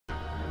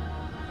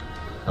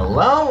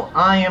Hello,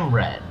 I am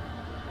Red.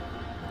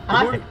 And Good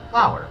I morning. picked a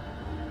flower.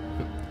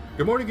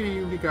 Good morning, good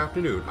evening, good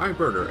afternoon. I'm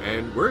Burner,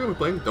 and we're going to be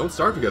playing Don't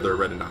Starve Together,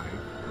 Red and I.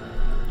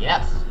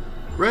 Yes.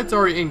 Red's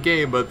already in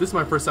game, but this is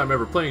my first time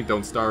ever playing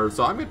Don't Starve,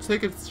 so I'm going to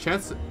take a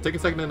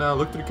second and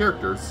look through the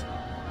characters.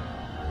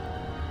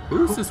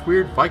 Who's this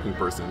weird Viking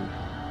person?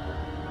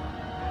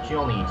 She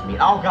only eats meat.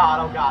 Oh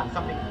god,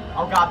 something.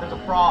 Oh god, there's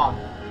a frog.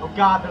 Oh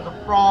god, there's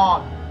a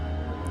frog.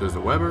 There's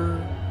a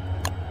Weber.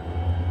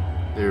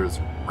 There's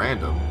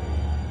Random.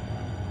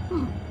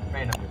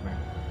 Random is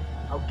random.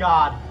 Oh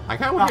god. I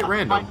kind of want to hit Why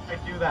Random. did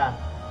I do that?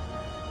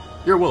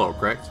 You're Willow,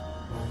 correct?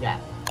 Yeah.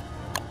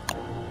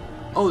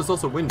 Oh, there's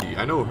also Windy.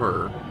 I know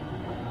her.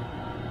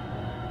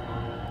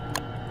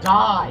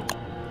 Die.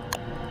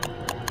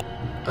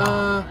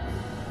 Yeah,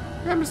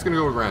 I'm just going to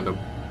go with Random.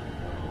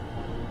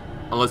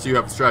 Unless you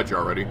have a strategy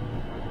already.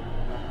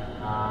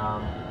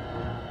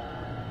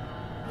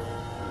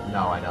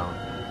 No, I don't.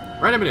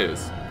 Random it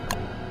is.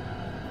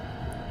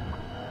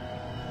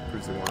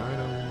 Choosing one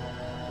item.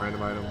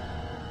 Random item.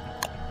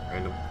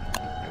 Random.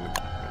 Random.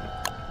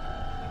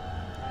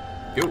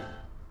 Go.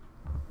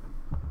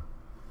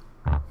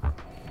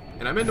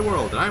 And I'm in the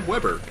world, and I'm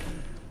Weber.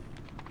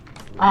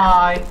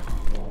 Hi.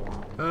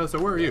 So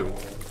where are you?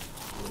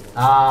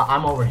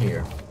 I'm over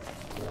here.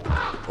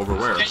 Over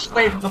where? Stay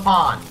away from the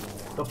pond.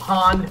 The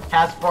pond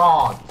has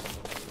frogs.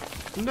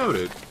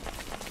 Noted.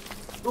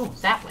 Ooh,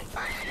 sapling.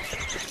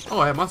 Oh,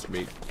 I have monster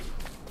meat.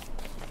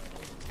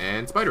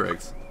 And spider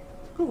eggs.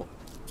 Cool.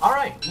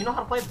 Alright, you know how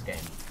to play this game.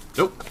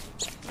 Nope.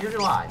 Neither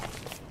do I.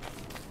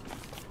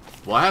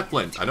 Well, I have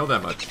flint. I know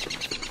that much.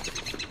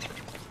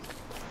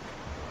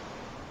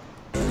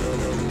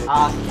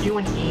 Q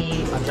and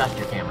E, adjust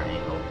your camera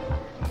angle.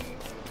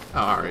 Oh,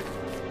 alright.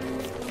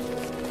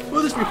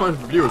 Will this be fun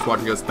for viewers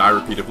watching us die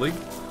repeatedly?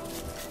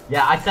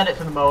 Yeah, I set it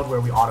to the mode where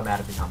we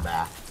automatically come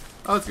back.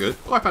 Oh, that's good.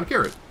 Oh, I found a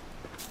carrot.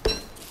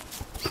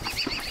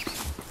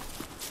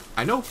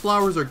 I know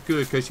flowers are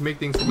good because you make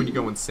things for when you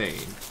go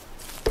insane.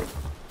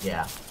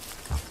 Yeah.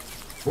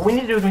 What we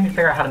need to do is we need to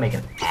figure out how to make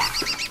an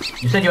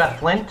axe. You said you had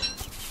flint?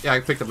 Yeah, I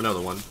picked up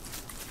another one.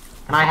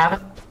 Can I have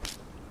it?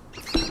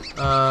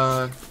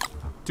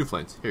 2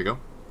 flints. Here you go.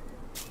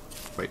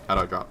 Wait, how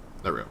do I drop?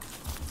 There we go.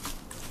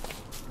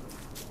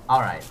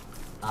 Alright.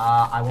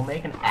 I will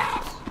make an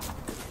axe.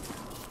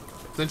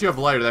 Since you have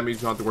a lighter, that means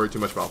you don't have to worry too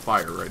much about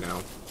fire right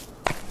now.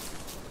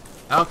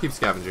 I'll keep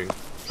scavenging.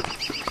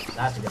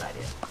 That's a good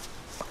idea.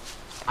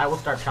 I will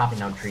start chopping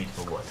down trees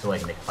for wood so I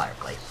can make a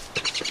fireplace.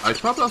 I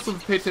should probably also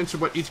pay attention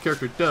to what each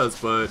character does,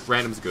 but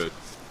random's good.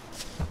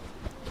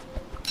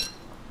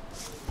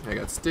 I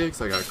got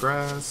sticks, I got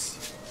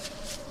grass.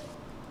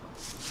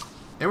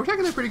 And we're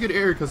taking a pretty good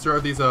area because there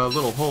are these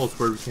little holes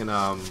where we can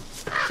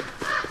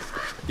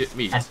get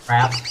meat. Catch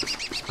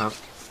crabs? Huh?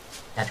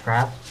 Catch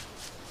crabs?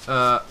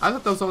 I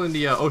thought that was only in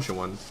the ocean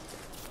one.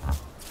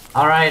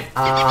 Alright,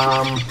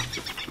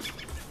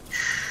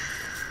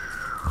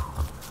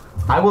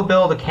 I will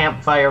build a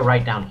campfire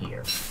right down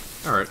here.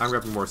 Alright, I'm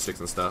grabbing more sticks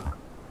and stuff.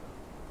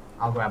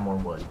 I'll grab more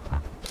wood.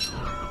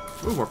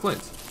 Ooh, more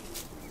flint.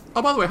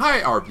 Oh, by the way,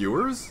 hi, our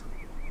viewers.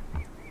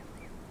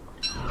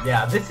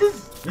 Yeah, this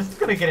is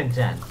gonna get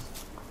intense.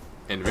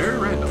 And very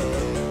random.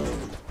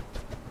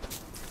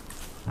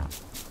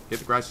 Get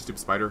the grass, you stupid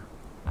spider.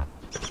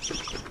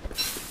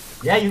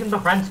 Yeah, you can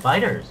befriend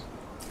spiders.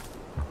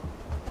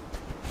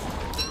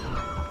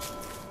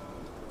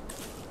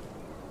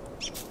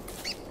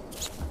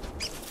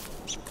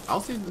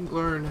 I'll see and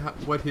learn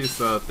what his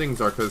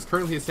things are, because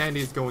currently his sanity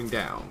is going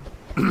down.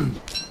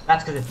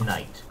 That's because it's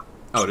night.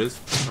 Oh, it is?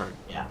 Alright.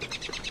 Yeah.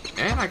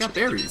 And I got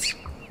berries.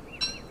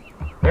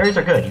 Berries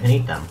are good, you can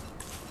eat them.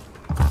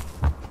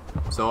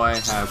 So I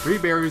have 3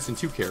 berries and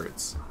 2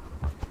 carrots.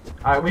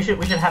 Alright, we should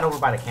head over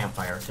by the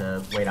campfire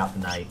to wait out the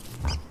night.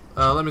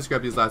 Let me just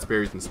grab these last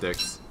berries and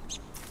sticks.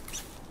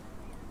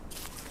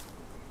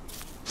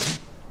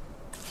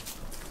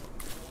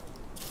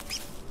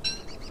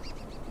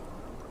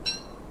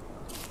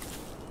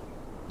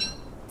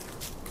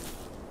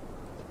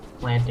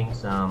 Planting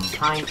some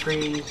pine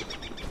trees.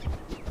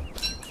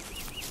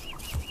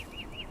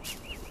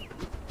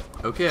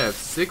 Okay, I have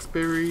 6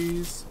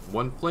 berries,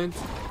 1 flint.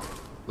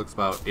 Looks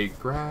about 8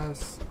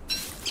 grass.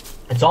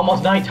 It's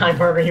almost nighttime,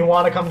 Burger. You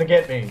want to come to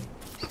get me?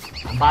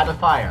 I'm by the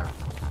fire.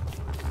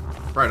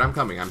 Right, I'm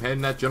coming. I'm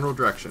heading that general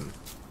direction.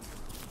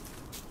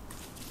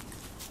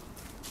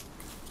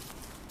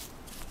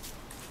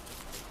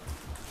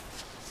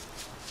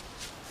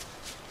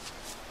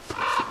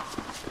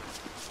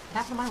 What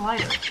happened to my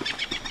lighter?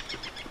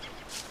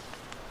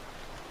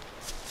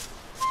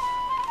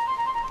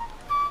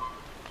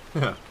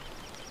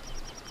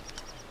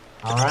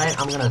 Alright,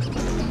 I'm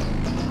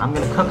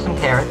gonna cook some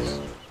carrots.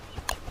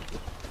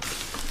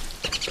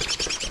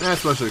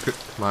 That's mostly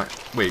my.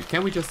 Wait,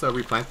 can't we just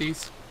replant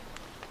these?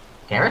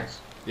 Carrots?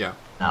 Yeah.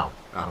 No,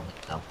 I Oh. don't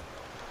think so.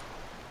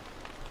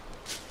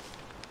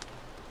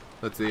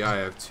 Let's see, I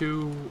have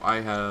 2,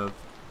 I have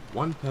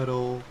 1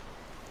 petal,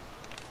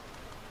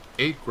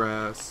 8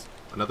 grass,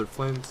 another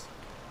flint,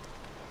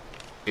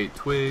 8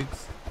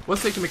 twigs,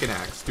 What's it take to make an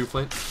axe? 2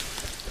 flint?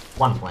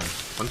 1 flint.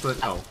 1 flint?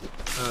 Oh.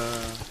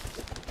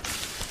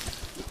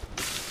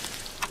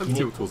 That's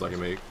 2 tools I can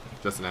make.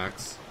 Just an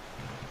axe.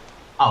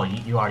 Oh,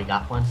 you already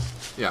got flint?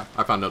 Yeah,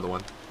 I found another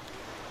one.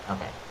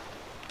 Okay.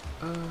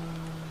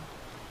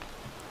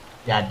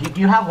 Yeah, do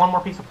you have 1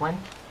 more piece of flint?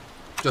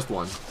 Just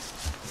 1.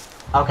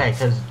 Okay,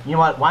 because, you know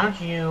what, why don't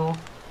you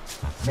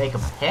make a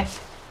pick?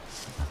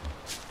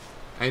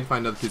 I need to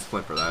find another piece of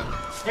flint for that.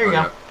 There you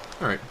go.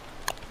 Alright.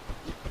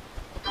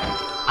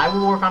 I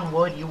will work on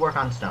wood, you work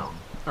on stone.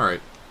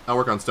 Alright. I'll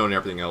work on stone and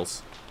everything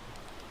else.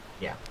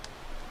 Yeah.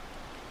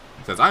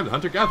 Since I'm the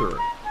hunter-gatherer.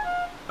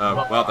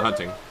 Well, the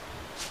hunting.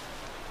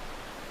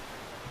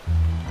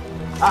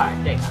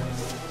 Alright, take that.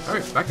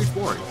 Alright, back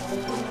exploring.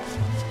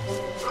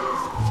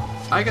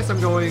 I guess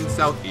I'm going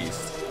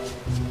southeast.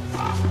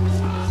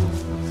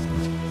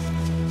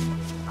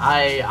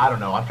 I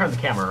don't know, I've turned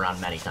the camera around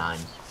many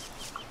times.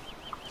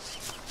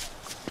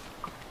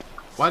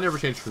 Well, I never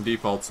changed from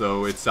default,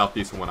 so it's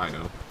southeast from what I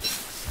know.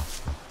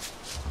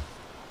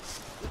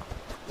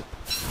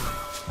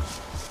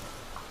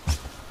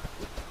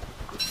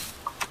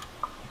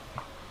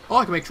 Oh,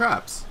 I can make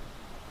traps.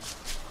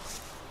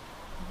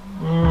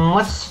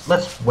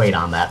 Let's wait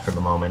on that for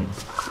the moment.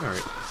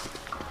 Alright.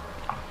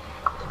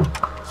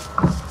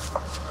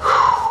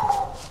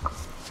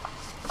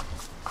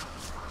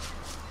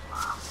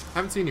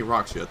 Haven't seen any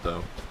rocks yet,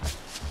 though.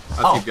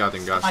 I'll keep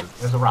gathering, gotcha.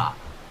 There's a rock.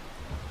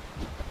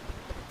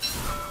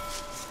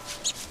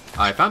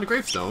 I found a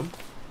gravestone.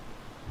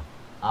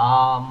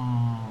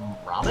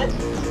 Rob it?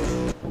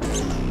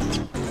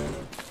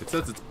 It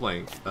says it's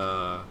blank.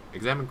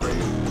 Examine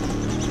grave.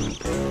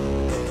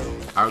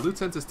 Our loot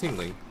sense is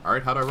tingling.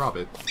 Alright, how do I rob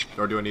it?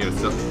 Or do I need a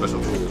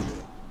special tool?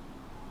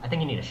 I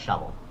think you need a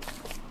shovel.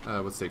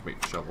 What's it take to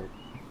make a shovel?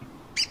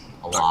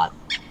 A lot.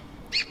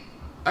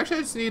 Actually,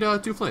 I just need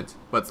 2 flint,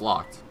 but it's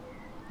locked.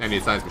 I need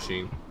a science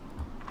machine.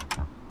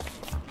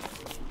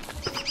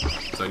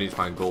 So I need to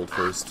find gold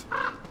first.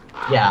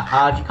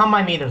 Yeah, if you come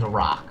by me, there's a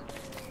rock.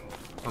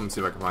 Let me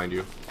see if I can find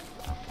you.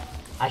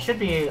 I should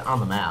be on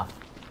the map.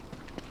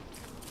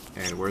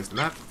 And where's the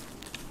map?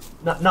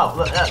 No,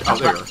 oh,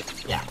 there you are.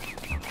 Yeah,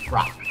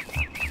 rock.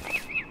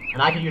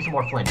 And I could use some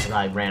more flint because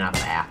I ran out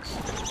of axe.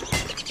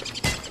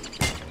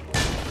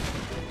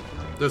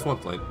 There's 1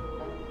 flint.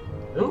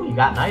 Ooh, you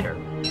got niter.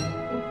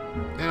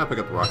 And I'll pick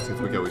up the rocks since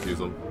we can always use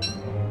them.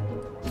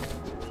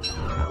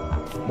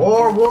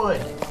 More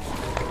wood!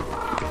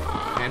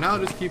 And now I'll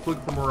just keep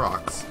looking for more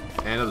rocks.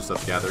 And other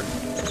stuff to gather.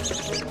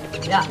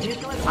 Yeah,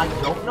 usually I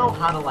don't know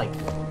how to, like,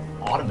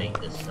 automate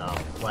this stuff.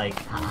 Like,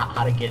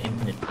 how to get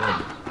infinite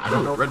flint. I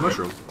don't know. Red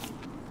mushroom.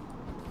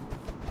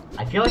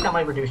 I feel like that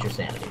might reduce your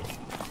sanity.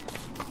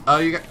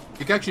 You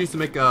can actually use to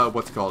make,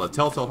 what's it called? A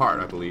telltale heart,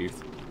 I believe.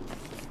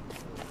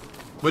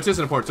 Which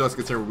isn't important to us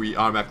considering we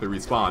automatically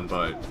respawn,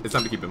 but it's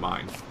something to keep in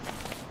mind.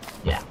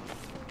 Yeah.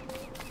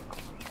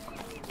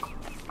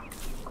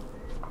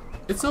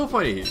 It's so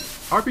funny.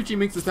 RPG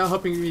Minx is now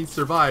helping me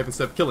survive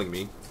instead of killing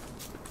me.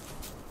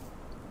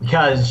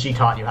 Because she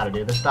taught you how to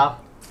do this stuff?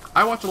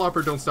 I watch a lot of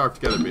her Don't Starve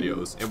Together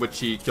videos, in which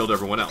she killed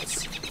everyone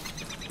else.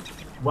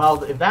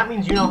 Well, if that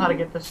means you know how to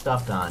get this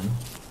stuff done...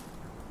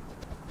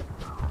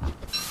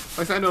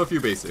 Like, I know a few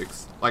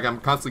basics. Like,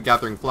 I'm constantly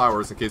gathering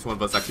flowers in case one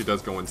of us actually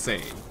does go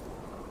insane.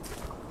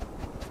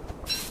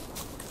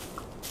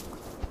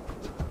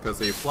 Because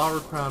a flower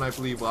crown, I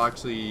believe, will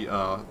actually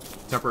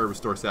temporarily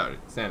restore sanity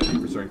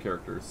for certain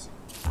characters.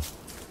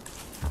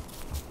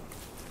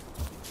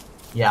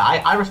 Yeah,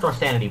 I restore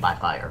sanity by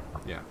fire.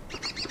 Yeah.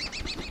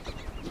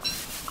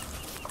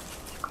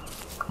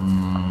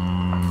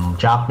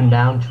 Chopping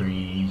down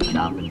trees,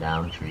 chopping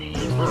down trees,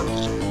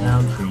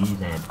 down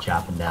trees, and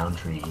chopping down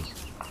trees.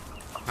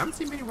 I haven't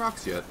seen many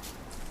rocks yet.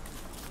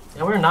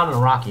 Yeah, we're not in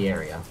a rocky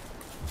area.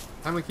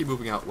 I'm gonna keep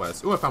moving out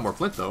west. Ooh, I found more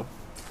flint, though.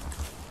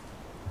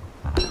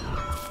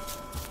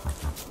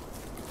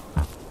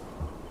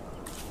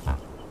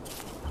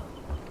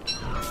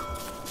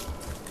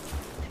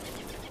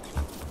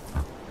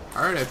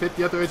 Alright, I've hit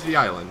the other edge of the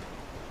island.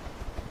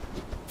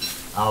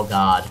 Oh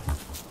god.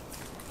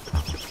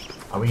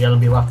 Are we gonna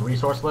be left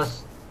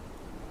resourceless?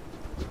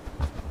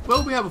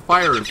 Well, we have a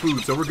fire and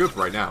food, so we're good for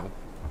right now.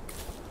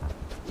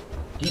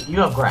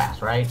 You have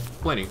grass, right?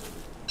 Plenty.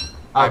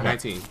 I have Okay.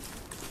 19.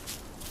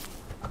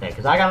 Okay,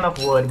 because I got enough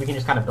wood, we can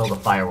just kind of build a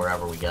fire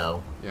wherever we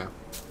go. Yeah.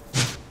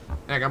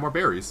 And I got more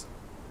berries.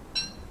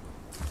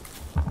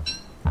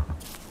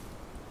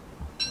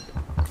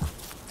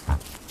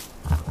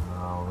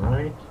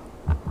 Alright.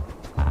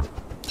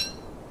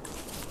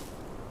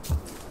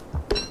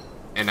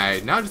 And I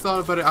now just thought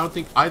about it, I don't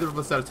think either of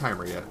us set a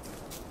timer yet.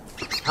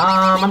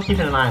 I'm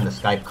keeping an eye on the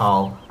Skype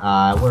call.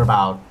 We're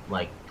about,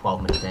 like,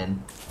 12 minutes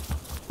in.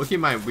 Well, keep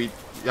in mind, we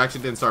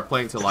actually didn't start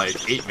playing till like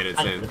 8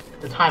 minutes in.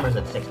 The timer's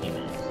at 60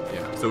 minutes.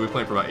 Yeah, so we're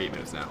playing for about 8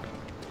 minutes now.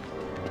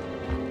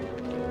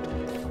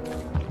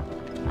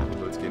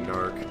 Oh, it's getting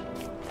dark.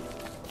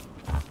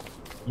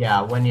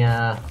 Yeah, when you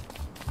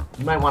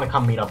might want to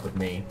come meet up with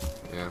me.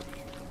 Yeah.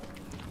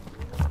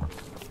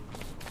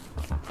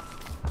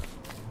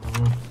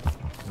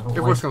 That'll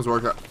Okay, worst comes to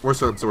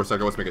worst, I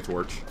can always make a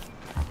torch.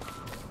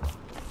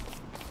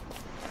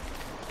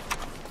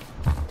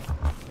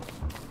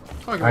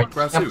 Oh, I can wear a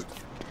grass suit.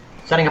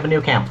 Setting up a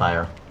new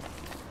campfire.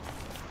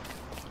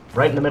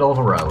 Right in the middle of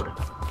a road.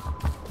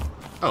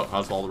 Oh,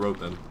 how's all the road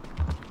then?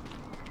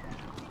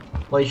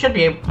 Well, you should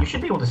be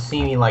able to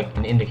see me like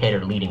an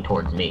indicator leading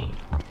towards me.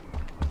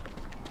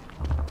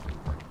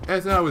 Yeah,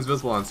 it's not always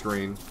visible on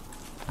screen.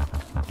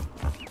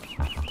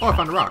 Oh, I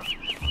found a rock.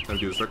 Can I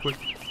do this right quick?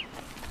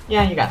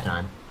 Yeah, you got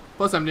time.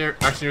 Plus, I'm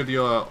actually near the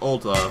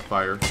old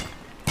fire.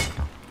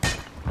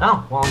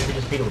 Oh, well, you can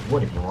just feed it with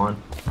wood if you want.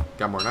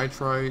 Got more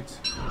nitrite.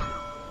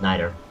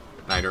 Niter.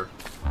 Niter.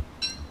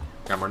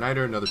 Got more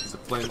niter, another piece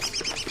of flint.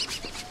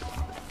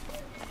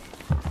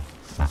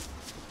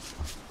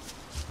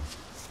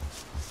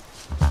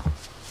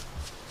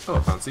 Oh, I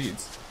found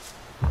seeds.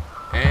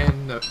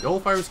 And the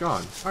old fire's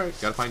gone. Alright,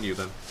 gotta find you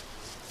then.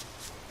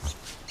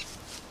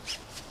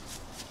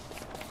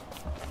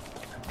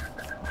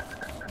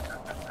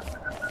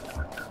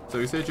 So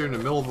you said you're in the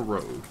middle of a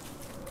road.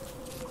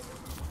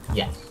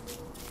 Yes.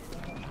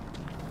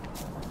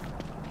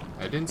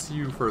 I didn't see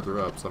you further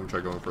up, so I'm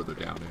gonna try going further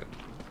down it.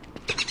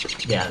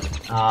 Yeah.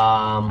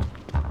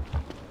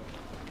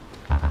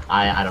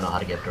 I don't know how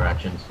to give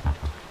directions.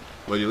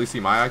 Well, you at least see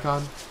my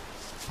icon?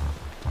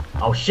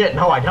 Oh shit,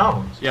 no I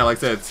don't! Yeah, like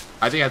I said,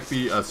 I think I have to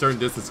be a certain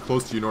distance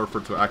close to you in order for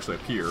it to actually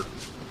appear.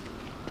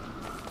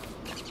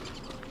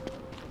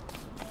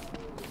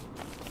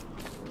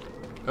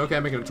 Okay,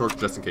 I'm making a torch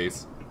just in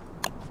case.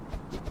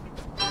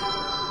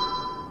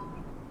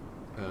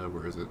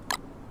 Where is it?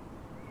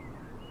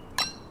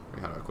 Wait,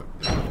 how do I equip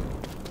it?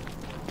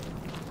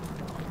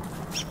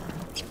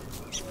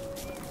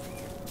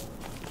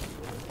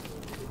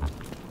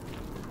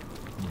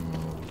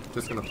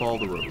 Just gonna follow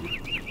the road.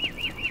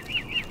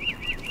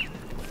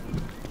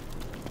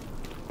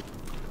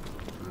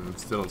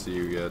 Still don't see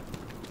you yet.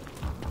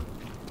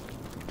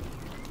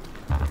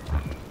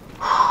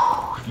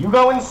 You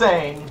go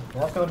insane.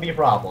 That's gonna be a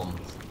problem.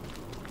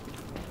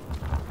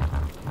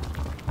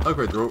 Oh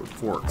great, the road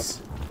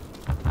forks.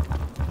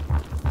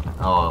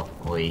 Oh,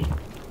 we.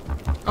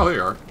 Oh, there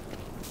you are.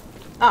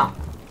 Oh.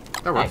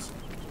 That works.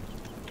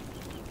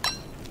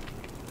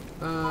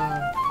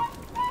 Oh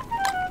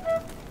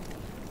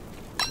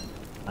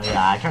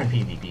yeah, I turned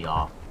PvP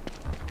off.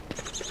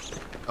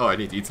 Oh, I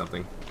need to eat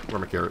something. Where are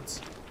my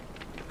carrots?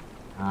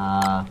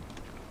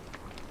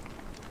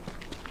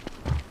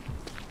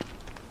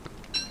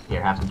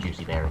 Here, have some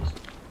juicy berries.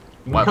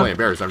 Well, I'm playing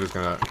berries, I'm just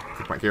gonna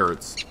cook my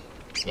carrots.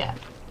 Yeah.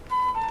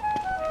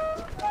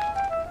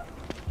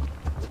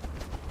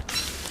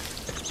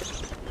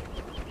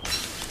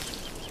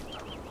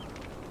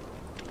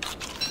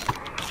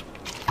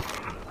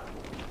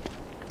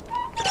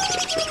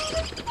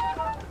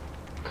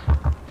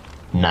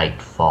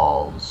 Night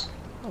falls.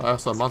 Oh, I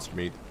saw monster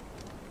meat.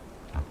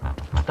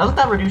 Doesn't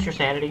that reduce your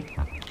sanity?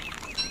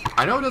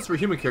 I know it does for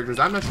human characters,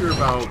 I'm not sure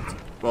about...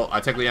 Well, I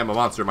technically am a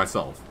monster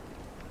myself.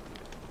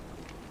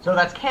 So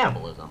that's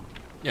cannibalism.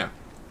 Yeah.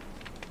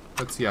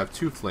 Let's see, I have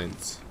 2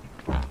 flints.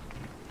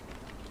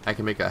 I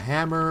can make a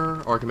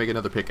hammer, or I can make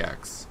another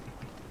pickaxe.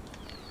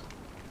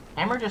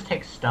 Hammer just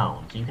takes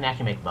stone, so you can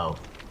actually make both.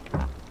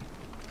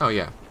 Oh,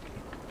 yeah.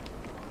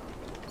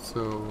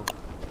 So,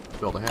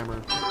 build a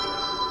hammer.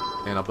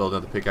 And I'll build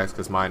another pickaxe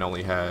because mine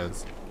only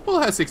has...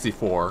 Well, it has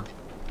 64.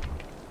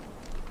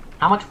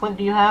 How much flint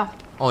do you have?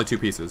 Only 2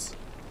 pieces.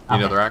 Need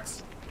Okay. another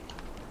axe?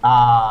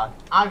 I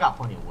got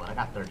plenty of wood. I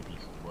got 30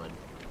 pieces of wood.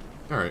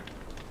 Alright.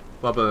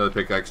 Well, I'll build another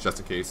pickaxe just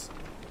in case.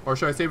 Or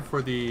should I save it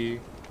for the...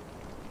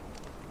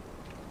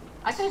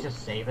 I say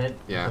just save it.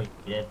 Yeah.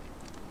 It.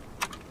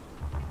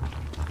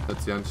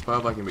 Let's see, on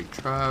 5 I can make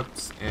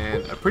traps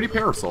and a pretty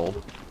parasol.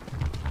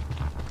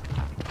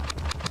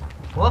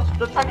 Well,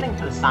 let's try getting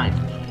to the science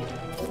machine.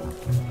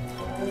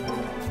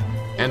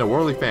 And a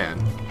whirly fan.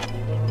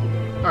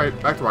 Alright,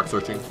 back to rock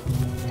searching.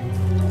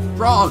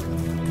 Frog!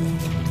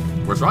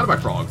 We're surrounded by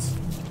frogs.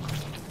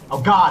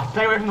 Oh god,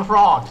 stay away from the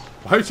frogs!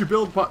 Why did you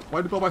build by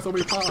so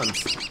many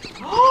ponds?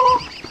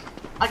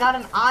 I got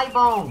an eye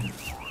bone!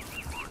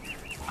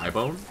 Eye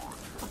bone?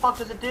 What the fuck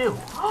does it do?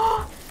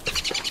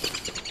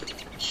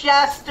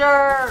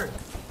 Chester!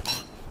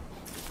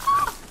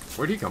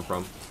 Where'd he come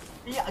from?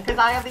 Yeah, because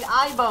I have the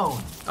eye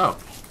bone! Oh.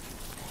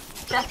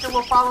 Chester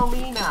will follow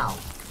me now.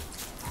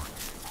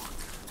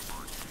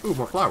 Ooh,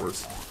 more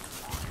flowers.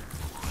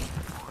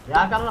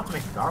 Yeah, I've got enough to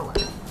make a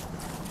garland.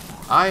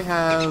 I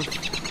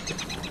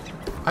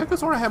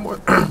just want to have more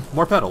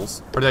more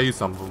petals. Or did I use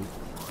some of them?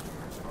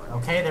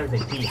 Okay, there's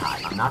a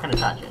beehive. I'm not gonna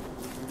touch it.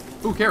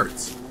 Ooh,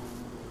 carrots.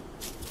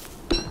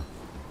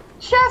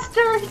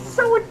 Chester, he's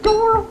so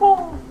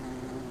adorable!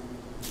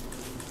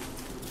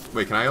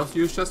 Wait, can I also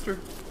use Chester?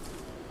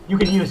 You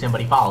can use him,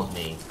 but he follows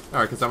me.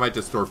 Alright, because I might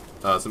just store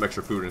some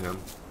extra food in him.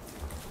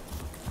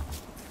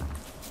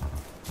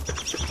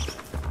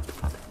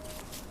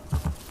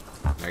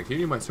 Now,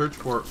 continue my search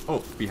for...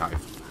 Oh, beehive.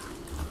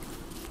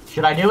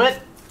 Should I do it?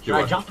 Should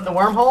I jump in the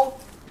wormhole?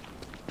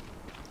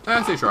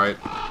 I say try it.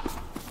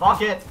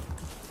 Fuck it.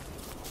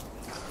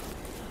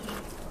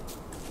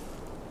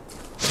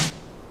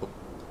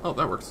 Oh,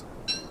 that works.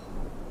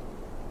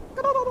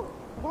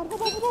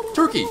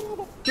 Turkey!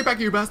 Get back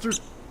here, you bastard!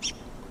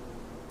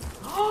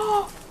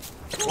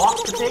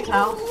 Walk the pig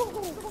house.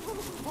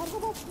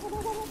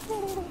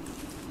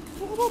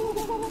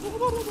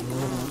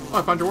 Oh,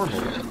 I found your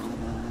wormhole.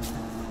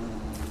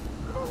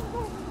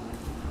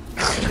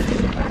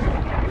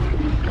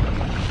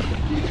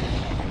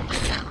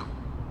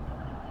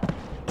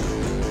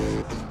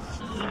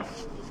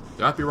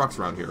 There have to be rocks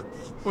around here.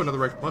 Oh, another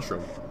red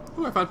mushroom.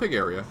 Oh, I found pig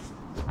area.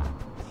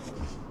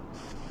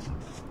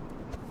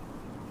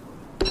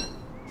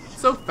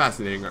 So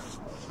fascinating.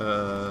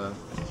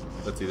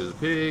 Let's see, there's a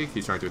pig.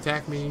 He's trying to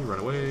attack me. Run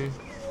away.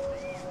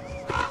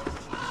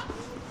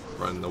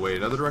 Run away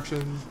another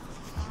direction.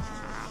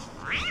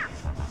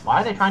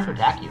 Why are they trying to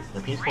attack you?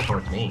 They're peaceful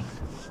towards me.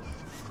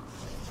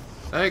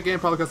 Again,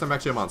 probably because I'm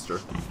actually a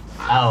monster.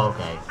 Oh,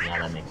 okay. Yeah,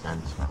 that makes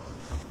sense.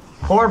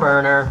 Poor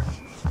burner.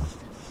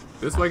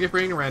 This is what I get for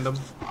eating random.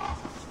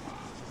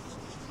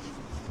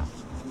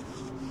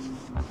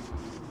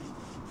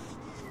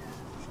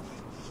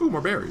 Ooh,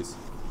 more berries.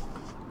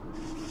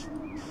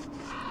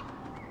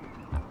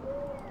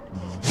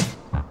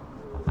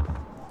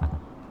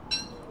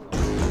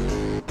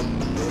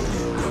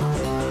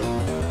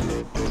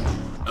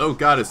 Oh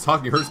god, his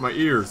talking hurts my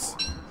ears.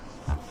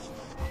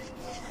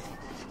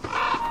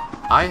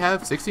 I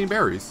have 16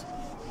 berries.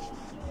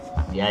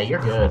 Yeah, you're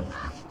good.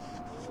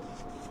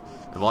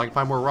 As long as I can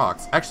find more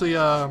rocks. Actually,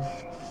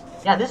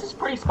 Yeah, this is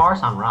pretty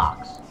sparse on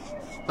rocks.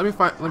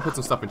 let me put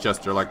some stuff in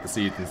Chester, like the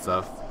seeds and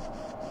stuff.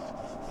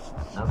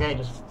 Okay,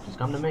 just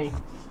come to me.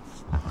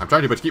 I'm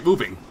trying to, but you keep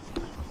moving.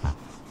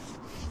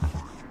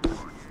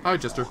 Hi,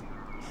 Chester.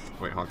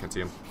 Wait, hold on, I can't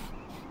see him.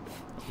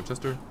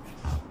 Chester.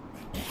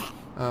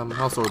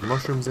 Also with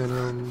mushrooms in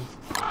them.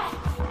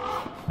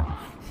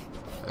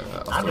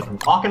 I'm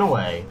just walking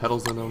away.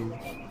 Petals in them.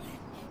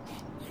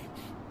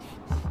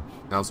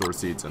 And also with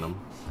seeds in them.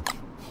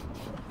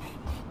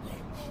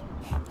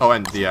 Oh,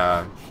 and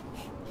the,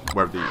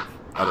 wherever the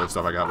other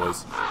stuff I got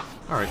was.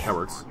 Alright, that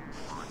works.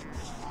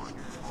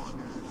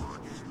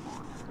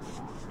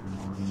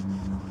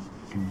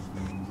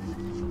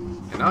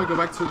 And now I go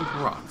back to the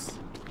rocks.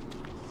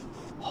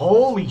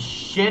 Holy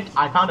shit,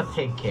 I found a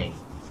pig king.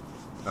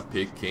 A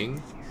pig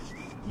king?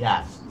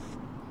 Yes.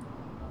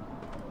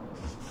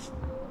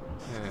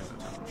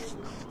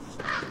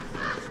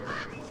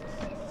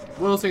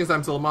 Well, seeing as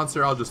I'm still a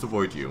monster, I'll just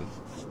avoid you.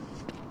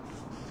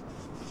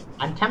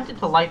 I'm tempted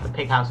to light the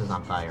pig houses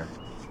on fire.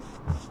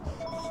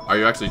 Are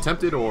you actually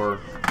tempted, or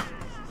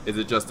is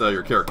it just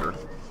your character?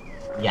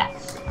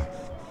 Yes.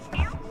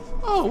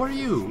 Oh, what are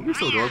you? You're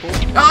so adorable.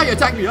 Ah, you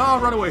attacked me! Oh,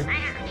 run away!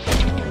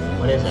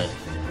 What is it?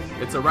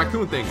 It's a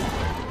raccoon thing. Is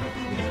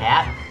it a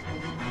cat?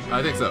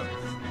 I think so.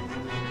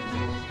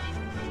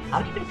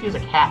 How did you confuse a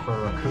cat for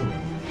a raccoon?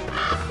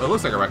 Well, it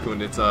looks like a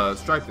raccoon. It's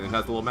striped and it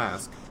has a little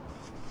mask.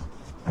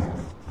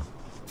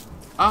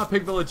 Ah,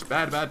 pig village.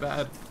 Bad, bad,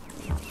 bad.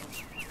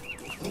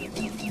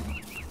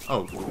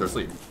 Oh, they're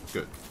asleep.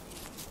 Good.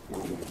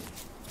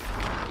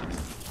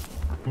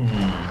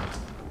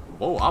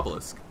 Oh,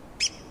 obelisk.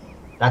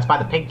 That's by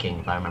the pig king,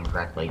 if I remember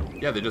correctly.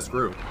 Yeah, they just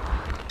grew.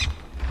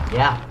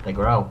 Yeah, they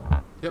grow.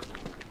 Yep.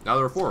 Now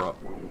there are 4 up.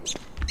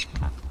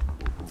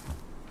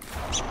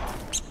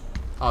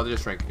 Oh, they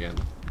just shrank again.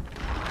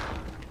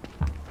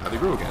 Now they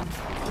grew again.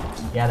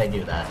 Yeah, they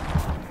do that.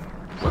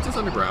 What's this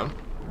underground?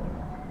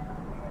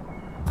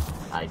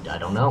 I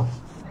don't know.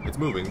 It's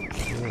moving.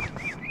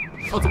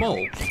 Oh, it's a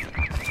mole.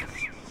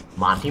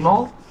 Monty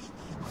Mole?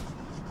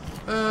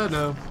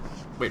 No.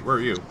 Wait, where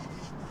are you?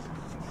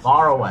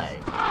 Far away.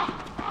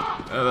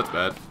 That's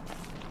bad.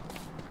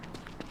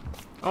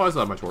 Oh, I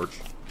still have my torch.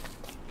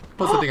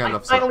 Plus, I think I have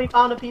enough I stuff. finally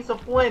found a piece of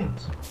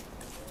flint.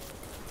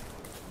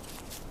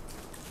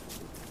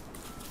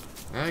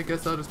 I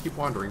guess I'll just keep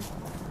wandering.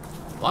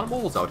 A lot of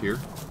moles out here.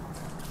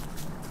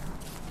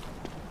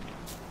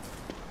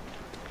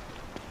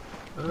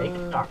 Make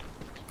it dark.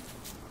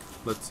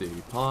 Let's see.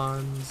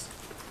 Ponds.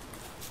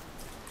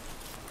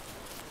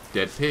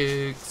 Dead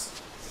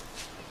pigs.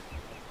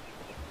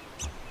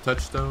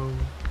 Touchstone.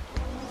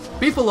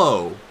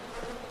 Beefaloo!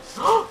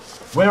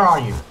 Where are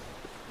you?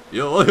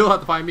 You'll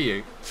have to find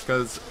me,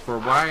 because for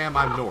where I am,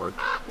 I'm north.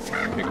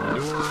 Pick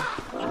manure.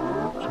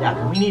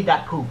 Yeah, we need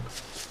that poop.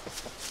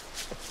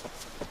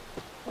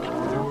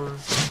 Manure.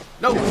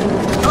 No! No!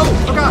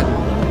 Oh god!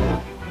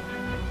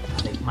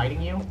 Are they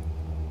smiting you?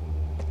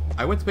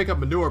 I went to pick up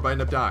manure, but I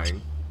ended up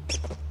dying.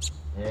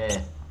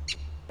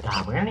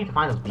 God, we're gonna need to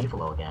find those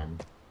beefalo again.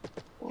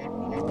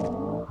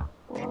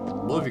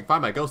 Well, if you can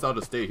find my ghost, I'll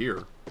just stay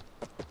here.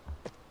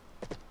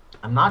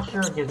 I'm not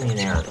sure it gives me an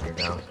arrow to your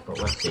ghost, but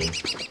let's see.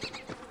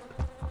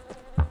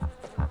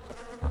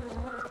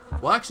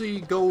 We'll actually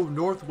go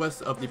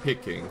northwest of the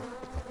Pig King.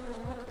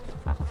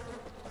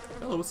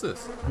 Hello, what's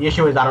this? The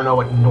issue is I don't know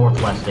what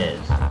northwest is.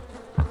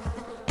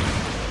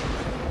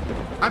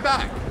 I'm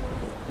back!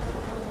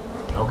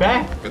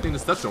 Okay? Good thing the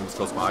touchstone was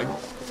close by.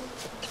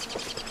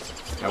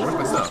 Yeah, where's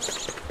my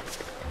stuff?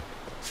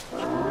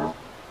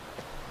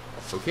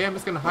 Okay, I'm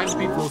just gonna hide the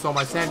beefaloos while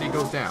my sanity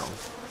goes down.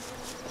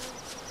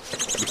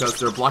 Because because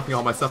they're blocking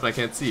all my stuff and I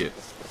can't see it.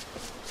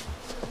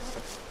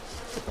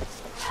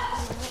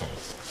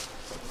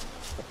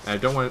 And I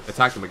don't want to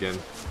attack them again.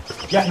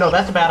 Yeah, no,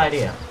 that's a bad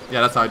idea. Yeah,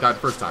 that's how I died the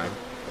first time.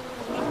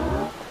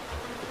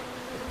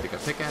 Pick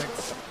up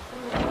pickaxe.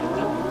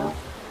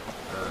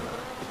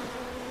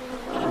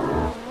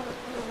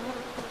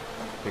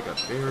 Pick up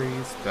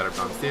berries, that are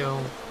gone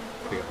stale.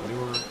 Pick up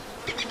manure.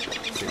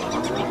 Pick up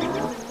monster.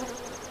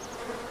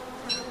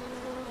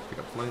 Pick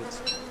up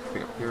flint.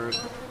 Pick up carrot.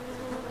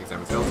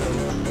 Examine skeleton.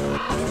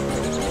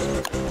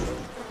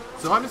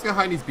 So I'm just gonna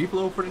hide these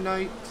beefalo for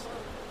tonight.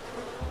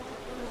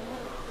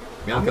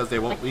 Mainly because they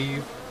won't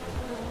leave.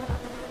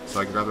 So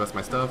I can grab the rest of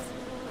my stuff.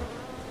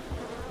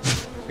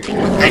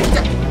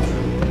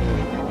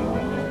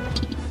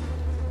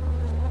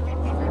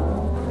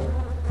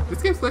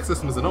 This game's click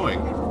system is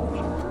annoying.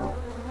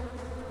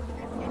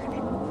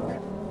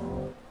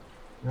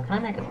 Now, can I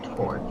make a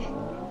torch?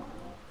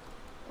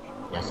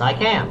 Yes, I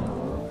can.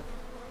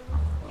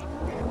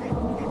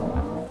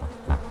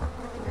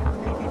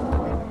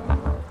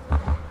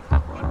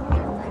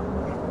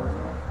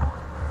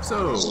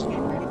 So,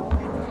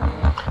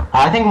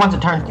 I think once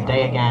it turns to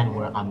day again,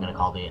 I'm gonna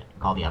call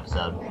the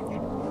episode.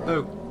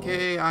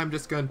 okay, I'm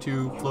just going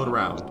to float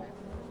around.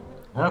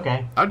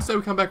 Okay. I would say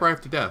we come back right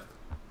after death.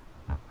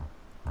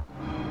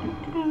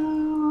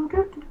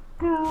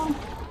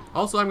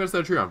 Also, I'm gonna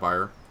set a tree on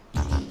fire.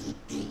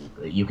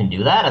 You can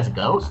do that as a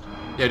ghost?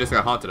 Yeah, I just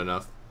got haunted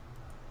enough.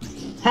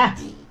 Heh,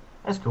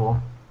 that's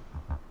cool.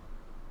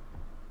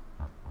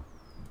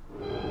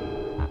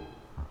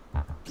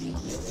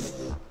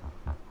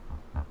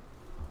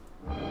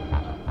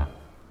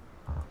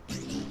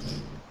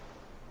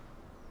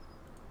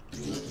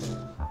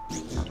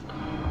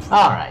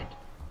 Alright.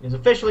 It's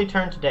officially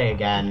turned to day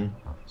again,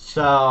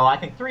 so I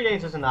think 3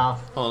 days is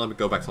enough. Hold on, let me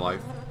go back to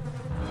life.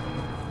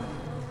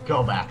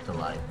 Go back to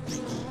life.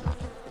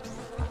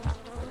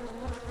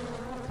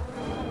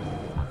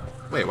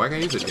 Wait, why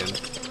can't I use it again?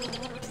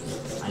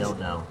 I don't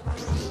know.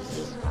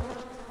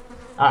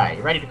 Alright,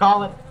 you ready to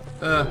call it?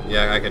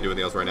 Yeah, I can't do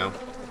anything else right now.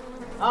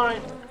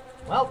 Alright.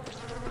 Well.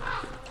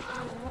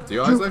 See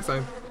you guys next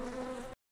time.